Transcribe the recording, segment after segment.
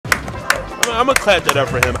I'm gonna clap that up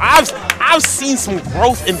for him. I've seen some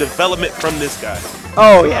growth and development from this guy.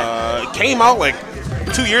 Oh yeah. Came out like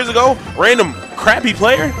 2 years ago, random crappy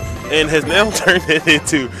player, and has now turned it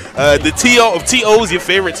into the TO of TOs, your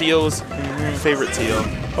favorite TOs, favorite TO.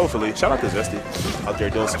 Hopefully, shout out to Zesty out there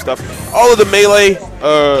doing some stuff. All of the Melee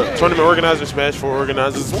tournament organizers, Smash 4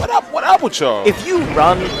 organizers. What up with y'all? If you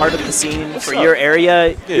run part of the scene for your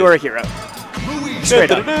area, you're a hero.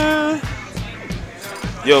 Straight up.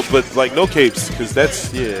 Yo, but like no capes, because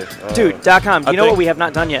that's Dude, .com. You know what we have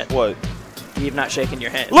not done yet? What? We have not shaken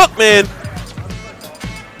your hand. Look, man.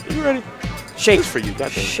 Are you ready? Shake. This is for you.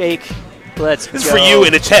 Goddamn. Shake. Let's This is for you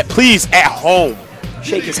in the chat, please, at home.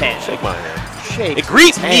 Shake his hand. Shake my hand. Shake. And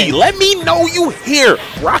greet his me. hand. Let me know you here,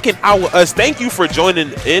 rocking out with us. Thank you for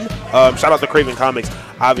joining in. Shout out to Craven Comics.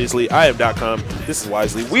 Obviously, I am .com. This is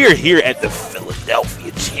Wisely. We are here at the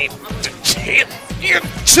Philadelphia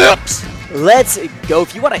Championships. Let's go.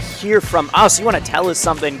 If you want to hear from us, you want to tell us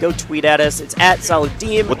something, go tweet at us. It's at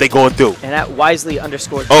SolidDeem. What they going through? And at Wisely_.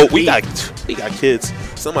 Oh, we got kids.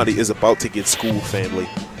 Somebody is about to get school, family.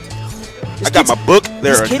 I got my book.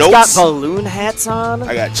 There are kids notes. Got balloon hats on.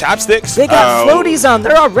 I got chopsticks. They got floaties on.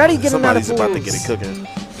 They're already getting out of Somebody's about to get it cooking.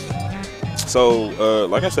 So,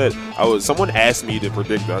 like I said, someone asked me to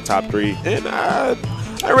predict the top 3, and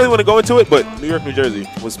I really want to go into it, but New York, New Jersey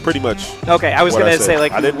was pretty much. Okay, I was going to say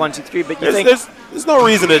like I 1, 2, 3, but you think there's no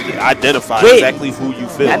reason to identify exactly who you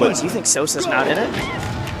feel. That but means you think Sosa's not in it?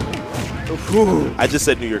 Ooh. I just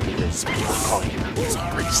said New York, New Jersey.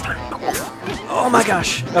 Oh my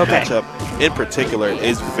gosh. Okay. Matchup in particular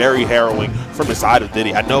is very harrowing from the side of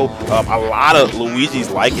Diddy. I know a lot of Luigi's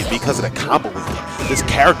like it because of the combo with him. This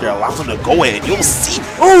character allows him to go in, and you'll see.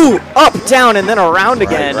 Ooh, up, down, and then around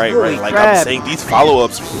again. Right. Like crap. I'm saying, these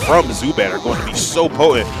follow-ups from Zubat are going to be so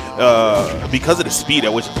potent because of the speed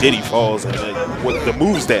at which Diddy falls and with the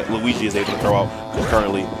moves that Luigi is able to throw out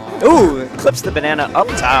concurrently. Ooh, clips the banana up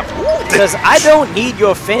top. Because I don't need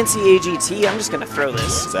your fancy AGT. I'm just going to throw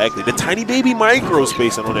this. Exactly. The tiny baby micro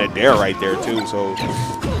spacing on that dare right there, too. So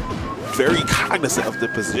very cognizant of the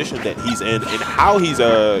position that he's in and how he's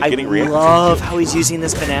getting reacted. I love how he's using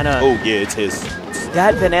this banana. Oh, yeah, it's his.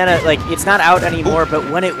 That banana, like, it's not out anymore,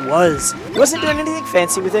 but when it was, he wasn't doing anything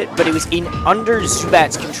fancy with it, but it was under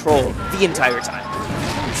Zubat's control the entire time.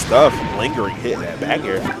 Stuff. Lingering hit that back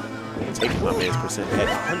air. Taking my man's percent at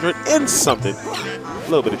 100 and something. A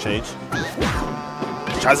little bit of change.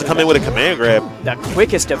 Tries to come in with a command grab. The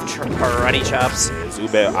quickest of karate chops.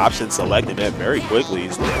 Zubat option selecting that very quickly.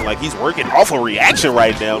 He's looking like he's working off a reaction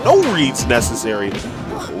right now. No reads necessary.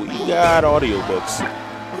 We got audiobooks.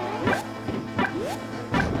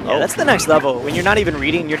 Yeah, that's the next level. When you're not even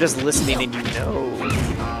reading, you're just listening and you know.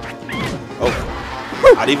 Oh.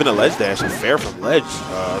 Not even a ledge dash, fair from ledge.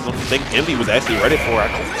 I don't think Envy was actually ready for it.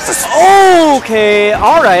 Okay,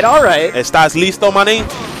 alright. ¿Estás listo, manín?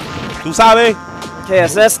 ¿Tú sabes? ¿Qué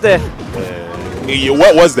es este?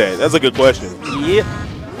 What was that? That's a good question. Yeah.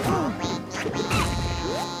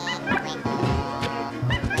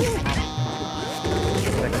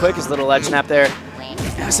 The quickest little ledge snap there.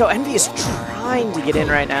 So Envy is trying to get in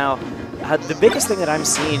right now. The biggest thing that I'm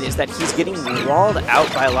seeing is that he's getting walled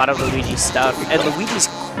out by a lot of Luigi's stuff, and Luigi's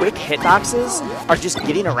quick hitboxes are just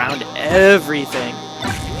getting around everything.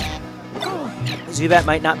 Zubat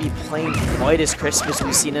might not be playing quite as crisp as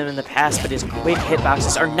we've seen him in the past, but his quick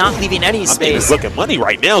hitboxes are not leaving any space. He's looking money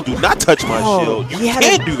right now. Do not touch my shield. You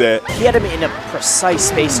can't do that. He had him in a precise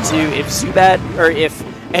space, too. If Zubat, or if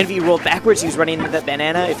Envy rolled backwards, he was running into that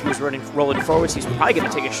banana. If he was rolling forwards, he's probably going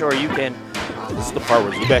to take a sure you can. This is the part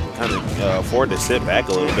where Zubat can kind of afford to sit back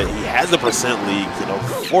a little bit. He has the percent lead, you know,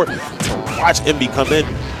 to watch Envy come in.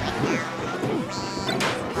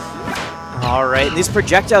 All right, these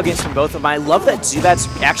projectile games from both of them. I love that Zubat's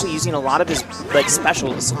actually using a lot of his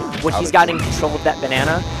specials when he's got in control of that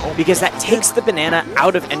banana, because that takes the banana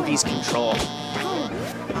out of Envy's control.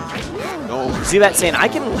 Zubat saying, I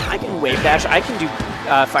can wave dash, I can do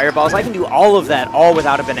fireballs, I can do all of that, all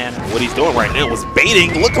without a banana. What he's doing right now was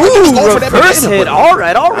baiting. Look at reverse hit. All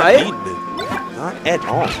right. Not at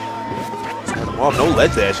all. Turn him off. No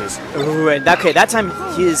ledge dashes. Ooh, and okay, that time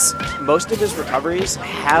most of his recoveries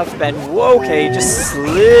have been just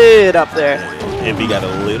slid up there. And he got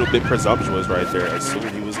a little bit presumptuous right there. Assumed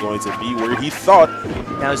he was going to be where he thought.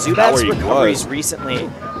 Now Zubat's recoveries recently,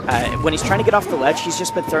 when he's trying to get off the ledge, he's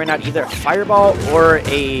just been throwing out either a fireball or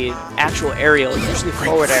a actual aerial, usually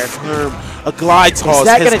forward air. A glide toss. Is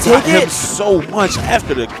that going to take him so much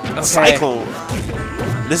after the cyclone.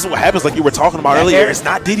 This is what happens, like you were talking about earlier. It's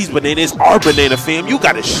not Diddy's banana, it's our banana, fam. You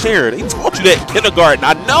got to share it. They taught you that in kindergarten.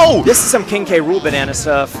 I know. This is some King K. Rool banana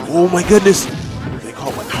stuff. Oh, my goodness. They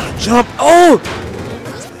call it jump. Oh!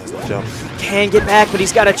 There's no jump. Can get back, but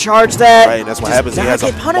he's got to charge that. Right, that's what happens. He has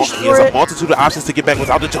a multitude of options to get back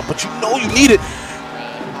without the jump, but you know you need it.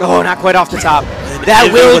 Oh, not quite off the top.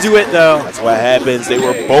 That will do it, though. That's what happens. They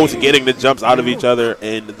were both getting the jumps out of each other,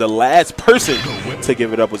 and the last person to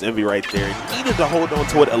give it up was Envy right there. He needed to hold on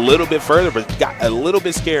to it a little bit further, but got a little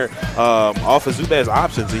bit scared off of Zubat's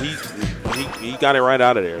options, and he got it right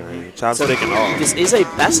out of there. Chopstick and all. This is a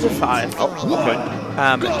best of 5. Oh, okay.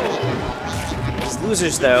 These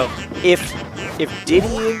losers, though, if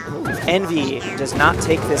Diddy Envy does not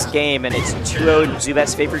take this game and it's 2-0 in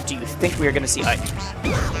Zubat's favor, do you think we're going to see Ike?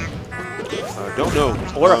 Don't know.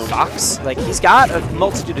 Or a Fox? Like, he's got a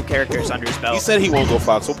multitude of characters under his belt. He said he won't go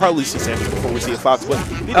Fox. We'll probably see Sammy before we see a Fox, but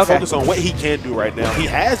we need to focus on what he can do right now. He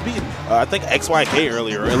has beaten, I think, XYK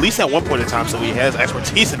earlier, or at least at one point in time, so he has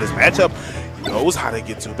expertise in this matchup. He knows how to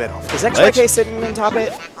get Zubat off. Is XYK sitting in top 8?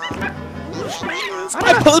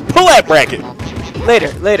 Pull that bracket.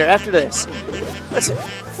 Later, after this. Let's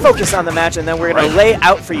focus on the match, and then we're going to lay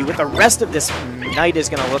out for you what the rest of this night is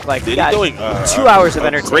going to look like. We got doing 2 hours of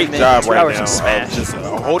entertainment, great job 2 right hours now, of Smash. just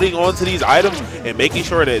holding on to these items and making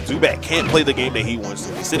sure that Zubat can't play the game that he wants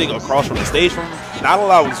to. He's sitting across from the stage from him, not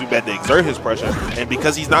allowing Zubat to exert his pressure. And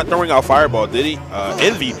because he's not throwing out Fireball, Diddy,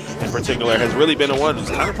 Envy in particular, has really been the one who's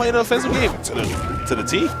kind of playing an offensive game to the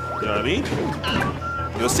T. You know what I mean?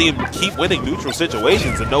 You'll see him keep winning neutral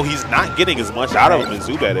situations and know he's not getting as much out of him as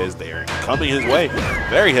Zubat is there. Coming his way.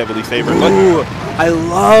 Very heavily favored. Ooh, I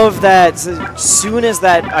love that. So, as soon as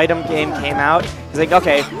that item game came out, he's like,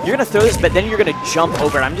 okay, you're going to throw this, but then you're going to jump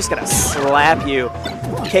over it. I'm just going to slap you.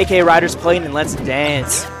 KK Riders playing and let's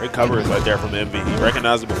dance. Great coverage right there from Envy. He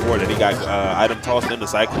recognized it before that he got item tossed in the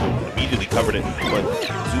Cyclone. Immediately covered it. But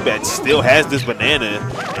Zubat still has this banana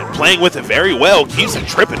and playing with it very well. Keeps him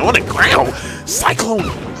tripping on the ground.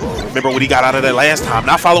 Cyclone. Remember what he got out of that last time.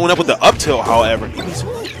 Not following up with the up tilt, however.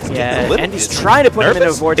 Yeah, and he's trying to put him in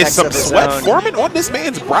a vortex. Is some sweat forming on this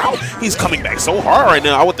man's brow? He's coming back so hard right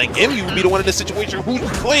now. I would think Envy would be the one in this situation who's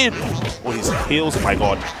playing on his heels. Oh my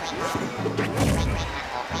god.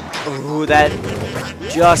 Ooh, that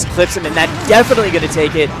just clips him, and that definitely going to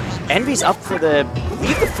take it. Envy's up for the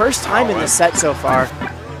lead the first time in the set so far.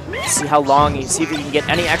 Let's see how long, see if he can get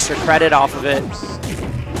any extra credit off of it.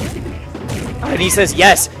 And he says,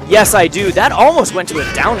 yes, yes I do. That almost went to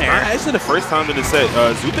a down air. Actually, the first time in the set,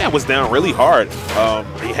 Zubat was down really hard.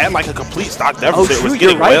 He had like a complete stock deficit. Oh, was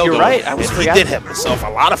getting you're right. I was forgetting. He did have himself a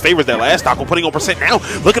lot of favors that last stock. We're putting on percent now.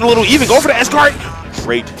 Looking a little even. Go for the S-guard.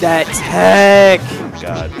 Great. That tech.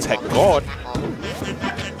 God, tech god.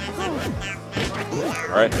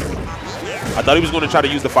 All right. I thought he was going to try to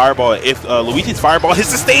use the fireball. If Luigi's fireball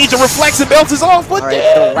hits the stage and reflects and bounces off, but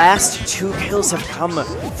the last 2 kills have come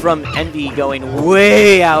from Envy going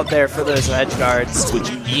way out there for those edge guards. That's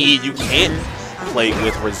what you need. You can't play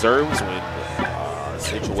with reserves when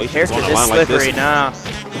situations on the line like this. Nah.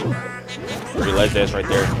 Free ledge dash right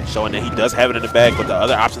there, showing that he does have it in the bag, but the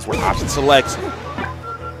other options were option selects.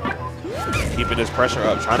 Keeping his pressure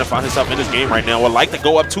up, trying to find himself in this game right now. Would like to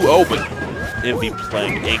go up 2-0, but Envy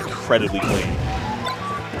playing incredibly clean.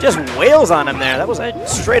 Just wails on him there. That was a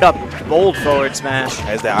straight up bold forward smash.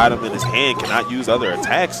 Has that item in his hand, cannot use other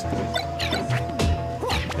attacks.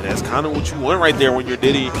 And that's kind of what you want right there when you're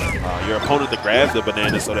Diddy. Your opponent to grab the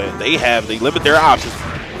banana so that they limit their options.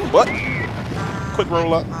 But quick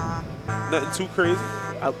roll up. Nothing too crazy.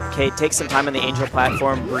 Okay, takes some time on the Angel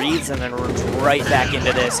platform, breathes, and then runs right back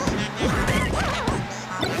into this.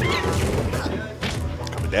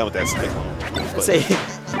 Coming down with that cyclone. Say,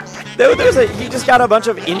 he just got a bunch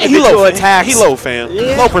of individual attacks. He low, fam.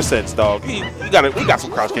 Yeah. Low percents, dog. We got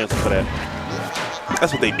some cross cancel for that.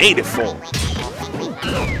 That's what they made it for.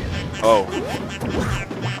 Oh.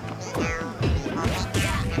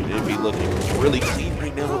 They'd be looking really clean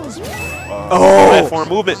right now with this platform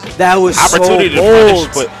movement. That was opportunity so to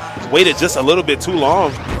punish, but waited just a little bit too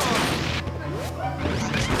long.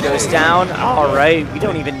 Goes down. All right, we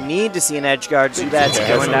don't even need to see an edge guard. Zubat's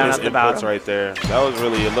going down at the bottom. Right there. That was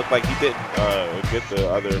really. It looked like he didn't get the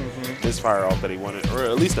other misfire off that he wanted, or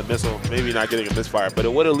at least a missile. Maybe not getting a misfire, but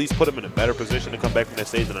it would at least put him in a better position to come back from that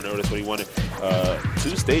stage. And I know that's what he wanted.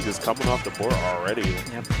 2 stages coming off the board already.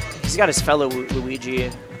 Yep. He's got his fellow Luigi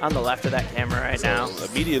on the left of that camera right now.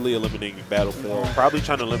 Immediately eliminating Battlefield. Probably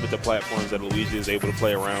trying to limit the platforms that Luigi is able to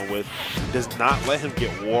play around with. Does not let him get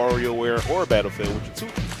WarioWare or Battlefield, which are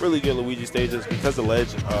 2 really good Luigi stages. Because the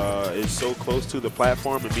ledge is so close to the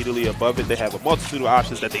platform, immediately above it, they have a multitude of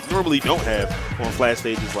options that they normally don't have on flat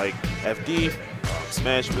stages like FD,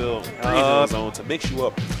 Smashville, Zone to mix you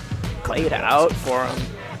up. Played out for him.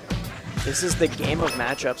 This is the game of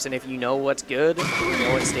matchups, and if you know what's good, you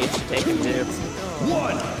know what stage to take him to.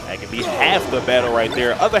 That can be half the battle right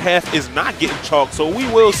there. Other half is not getting chalked, so we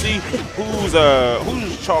will see whose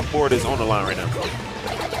chalkboard is on the line right now.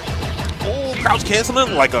 Oh, crouch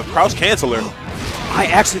canceling like a crouch canceler. I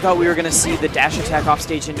actually thought we were going to see the dash attack off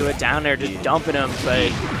stage into a down air, just dumping him,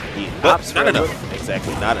 but not enough.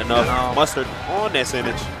 Exactly, not enough mustard on that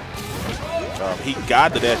sandwich. He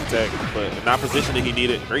got the dash attack, but not positioning he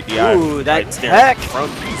needed. Great DI. Ooh, that right tech from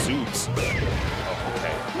the Zoops.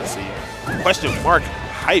 Okay, let's see. Question mark.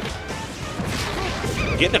 Hype.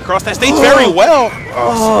 Getting across that stage very well.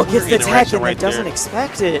 Oh, gets the tech and right doesn't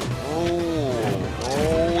expect it.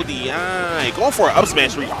 Oh, DI. Going for an up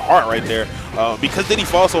smash really hard right there. Because Diddy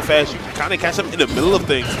falls so fast, you can kind of catch him in the middle of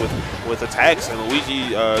things with attacks, and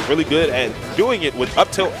Luigi is really good at doing it with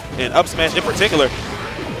up tilt and up smash in particular.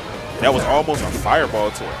 That was almost a fireball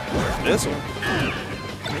to a missile.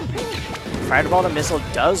 Fireball to missile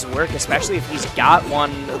does work, especially if he's got one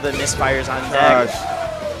of the misfires on deck.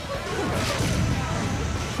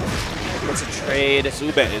 It's a trade.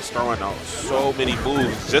 Zubat is throwing out so many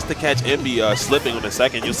moves just to catch Envy slipping on the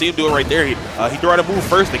second. You'll see him do it right there. He threw out a move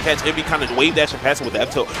first to catch Envy, kind of wave dash and pass it with the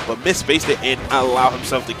F tilt, but misspaced it and allow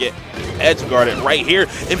himself to get edge guarded right here.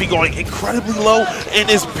 Envy going incredibly low and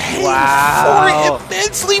is paying for it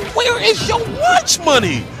immensely. Where is your lunch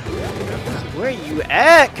money? Where are you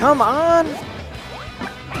at? Come on.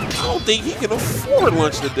 I don't think he can afford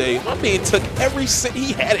lunch today. My man took every cent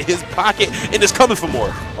he had in his pocket and is coming for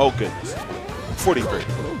more. Oh, goodness. 43.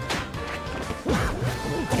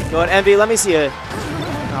 Go on, Envy. Let me see it.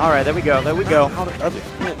 All right, there we go. There we go.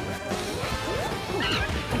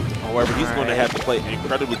 However, he's going to have to play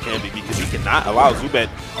incredibly candy because he cannot allow Zubat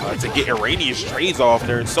to get erroneous trades off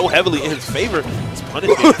there so heavily in his favor. It's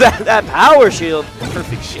punishment. that power shield.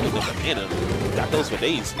 Perfect shield of Banana. Got those for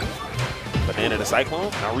days. Banana the Cyclone,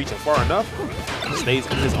 not reaching far enough. Stays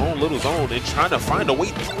in his own little zone and trying to find a way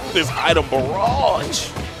through this item barrage.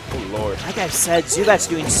 Oh, Lord. Like I've said, Zubat's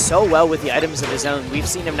doing so well with the items of his own. We've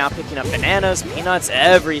seen him now picking up bananas, peanuts,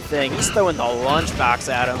 everything. He's throwing the lunchbox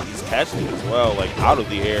at him. He's catching it as well, like out of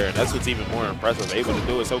the air, and that's what's even more impressive. Able to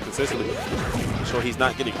do it so consistently. I'm sure he's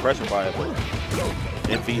not getting pressured by it, but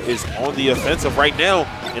Envy is on the offensive right now,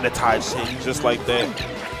 and the tide change just like that.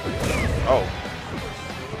 Oh.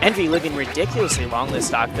 Envy living ridiculously long this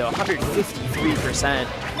stock, though, 153%.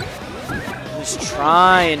 He's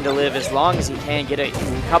trying to live as long as he can, get a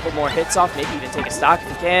couple more hits off, maybe even take a stock if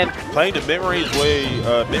he can. Playing the mid-range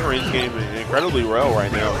game incredibly well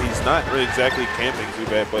right now. He's not really exactly camping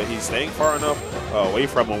Zubat, but he's staying far enough away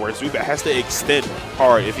from him where Zubat has to extend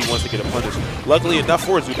hard if he wants to get a punish. Luckily enough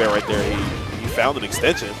for Zubat right there, he found an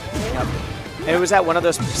extension. Yep. And it was at one of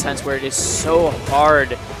those percents where it is so hard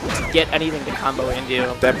to get anything to combo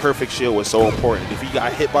into. That perfect shield was so important. If he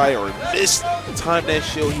got hit by it or missed time that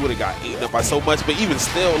shield, he would have got eaten up by so much. But even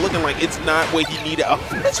still, looking like it's not what he needed.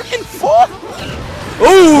 104?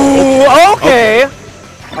 Ooh, okay.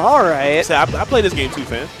 All right. So I play this game too,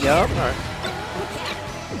 fam. Yep. All right.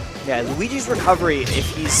 Yeah, Luigi's recovery,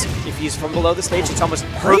 if he's from below the stage, it's almost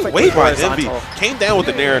perfect. Wait by Envy. Came down with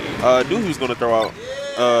the nair, knew he was going to throw out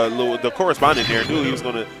the corresponding nair, knew he was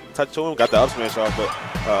going to touch to him, got the up smash off, but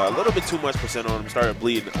a little bit too much percent on him, started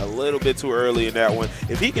bleeding a little bit too early in that one.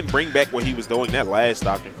 If he can bring back what he was doing that last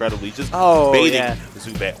stock incredibly, just baiting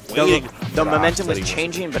Zubat. The momentum was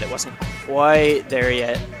changing, but it wasn't quite there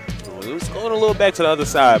yet. It was going a little back to the other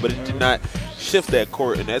side, but it did not shift that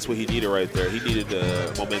court, and that's what he needed right there. He needed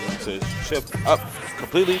the momentum to shift up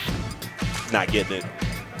completely. Not getting it.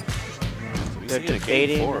 They're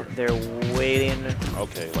debating. They're waiting.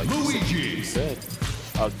 Okay, like you said,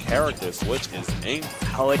 a character switch is aimed.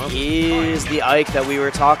 Oh, it is the Ike that we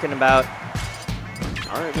were talking about.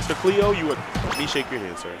 All right, Mr. Cleo, let me shake your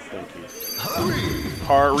hand, sir. Thank you.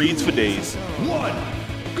 Hard reads for days.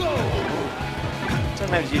 1, go!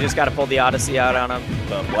 Sometimes you just got to pull the Odyssey out on him.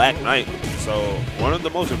 The Black Knight. So one of the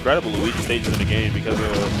most incredible Luigi stages in the game because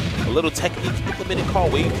of a little technique implemented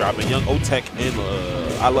called wave drop, and young O-Tech and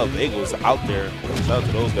I Love Bagels out there. Shout out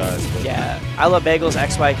to those guys. But yeah, I Love Bagels,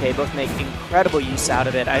 XYK both make incredible use out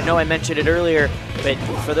of it. I know I mentioned it earlier, but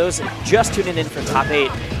for those just tuning in for Top 8,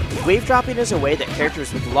 wave dropping is a way that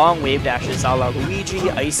characters with long wave dashes, a la Luigi,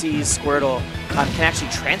 Icy, Squirtle, can actually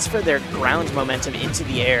transfer their ground momentum into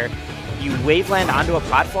the air. You wave land onto a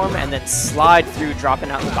platform and then slide through,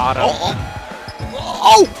 dropping out the bottom.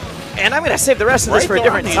 And I'm going to save the rest of this for a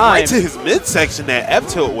different time. Right to his midsection, that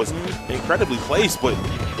F-tilt was incredibly placed, but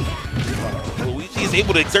Luigi is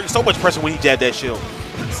able to exert so much pressure when he jabbed that shield.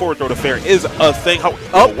 Forward throw to fair is a thing.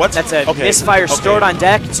 That's a misfire stored on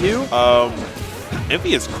deck, too.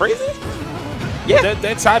 Envy is crazy. Yeah.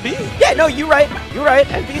 That side B? Yeah, no, you're right. You're right.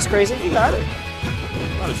 Envy's crazy. You got it.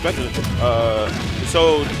 Not expecting it.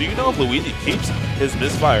 So, do you know if Luigi keeps his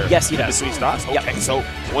misfire? Yes, he does. Between stocks? Okay, Yep. so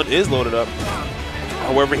one is loaded up.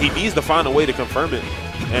 However, he needs to find a way to confirm it.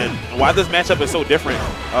 And why this matchup is so different,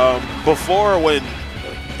 before when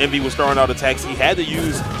Envy was throwing out attacks, he had to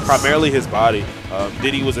use primarily his body.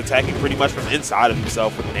 Diddy was attacking pretty much from inside of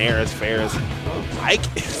himself with nairs, fairs. Ike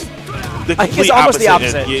the complete almost the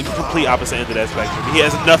opposite. End, yeah, complete opposite end of that spectrum. He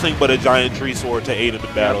has nothing but a giant tree sword to aid in the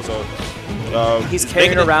battle. So he's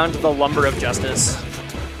carrying around the lumber of justice.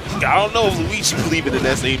 I don't know if Luigi believing in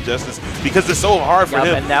that same justice because it's so hard for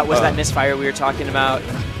him. And that was that misfire we were talking about.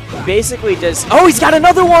 Basically just, oh, he's got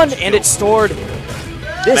another one, and it's stored.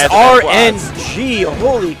 This RNG,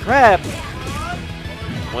 holy crap.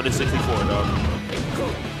 1 in 64, dog.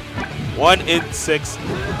 1 in 6,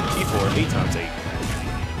 T4, 8 times 8.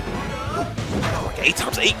 8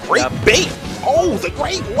 times 8, great bait. Oh, the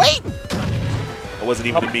great weight. It wasn't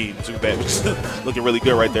even a mean. Zubat was looking really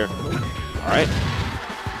good right there. All right.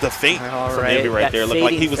 The feint from Envy right there looked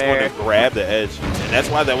like he was going to grab the edge, and that's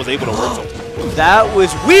why that was able to work so. That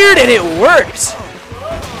was weird, and it worked.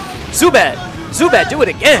 Zubat, do it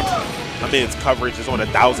again. I mean, his coverage is on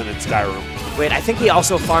 1,000 in Skyrim. Wait, I think he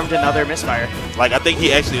also farmed another misfire. Like, I think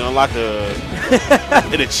he actually unlocked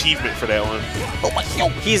an achievement for that one. Oh my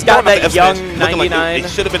God. He's got that young 99. Like it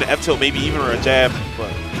should have been an F-tilt, maybe even, or a jab.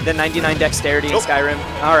 But the 99 dexterity in Skyrim.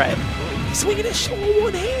 All right. He's swinging his show with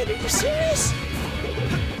one hand. Are you serious?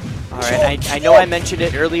 All right. I know I mentioned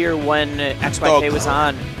it earlier when XYK was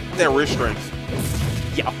on. That wrist strength.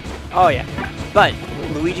 Yeah. Oh yeah. But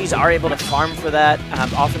Luigi's are able to farm for that.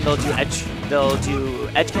 Often they'll do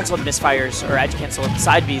edge cancel misfires or edge cancel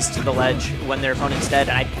side Bs to the ledge when their opponent's dead.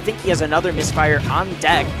 And I think he has another misfire on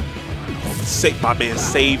deck. My man,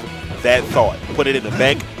 save that thought. Put it in the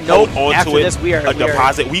bank. Nope. Hold After onto it. this, we are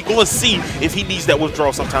deposit. We going to see if he needs that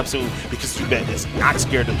withdrawal sometime soon because Zubat is not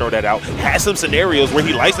scared to throw that out. Has some scenarios where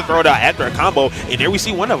he likes to throw it out after a combo, and there we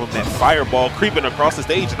see one of them, that fireball creeping across the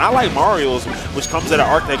stage. Not like Mario's, which comes at an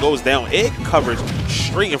arc that goes down. It covers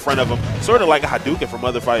straight in front of him, sort of like a Hadouken from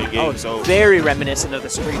other fighting games. So very reminiscent of the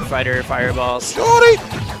Street Fighter fireballs. Shorty!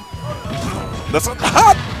 That's a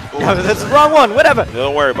hot! That's the wrong one. Whatever.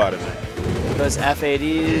 Don't worry about it, man. Those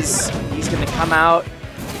F80s, he's going to come out.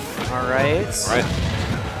 All right.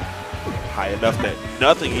 High enough that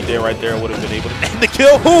nothing he did right there would have been able to end the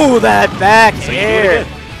kill. Ooh, that back air.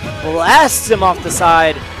 Blasts him off the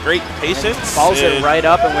side. Great patience. Follows it right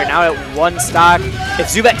up, and we're now at 1 stock. If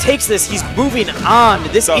Zubat takes this, he's moving on.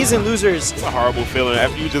 This isn't losers. It's a horrible feeling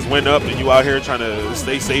after you just went up and you out here trying to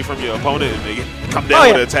stay safe from your opponent, and they come down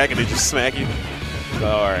with an attack and they just smack you.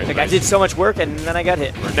 All right. Like I did so much work, and then I got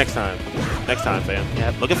hit. Next time, fam.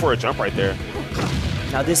 Yep. Looking for a jump right there.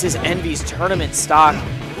 Now this is Envy's tournament stock.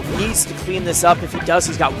 Needs to clean this up. If he does,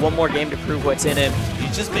 he's got one more game to prove what's in him.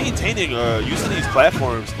 He's just maintaining use of these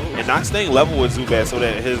platforms and not staying level with Zubat so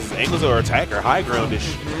that his angles of attack are high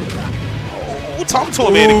groundish. Oh, talk to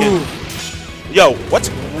him, Anakin. Yo, what?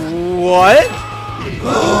 What?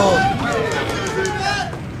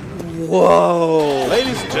 Whoa.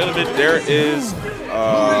 Ladies and gentlemen, there is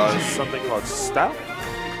something called style.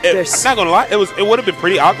 I'm not gonna lie, it would have been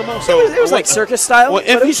pretty optimal. So it was like circus style. What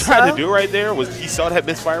Envy tried to do right there was he saw that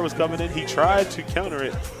misfire was coming in. He tried to counter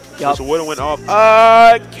it, which would have went off.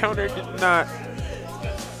 Counter did not.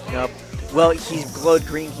 Nope. Well, he glowed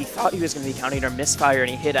green. He thought he was going to be countering our misfire, and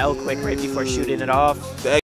he hit L quick right before shooting it off.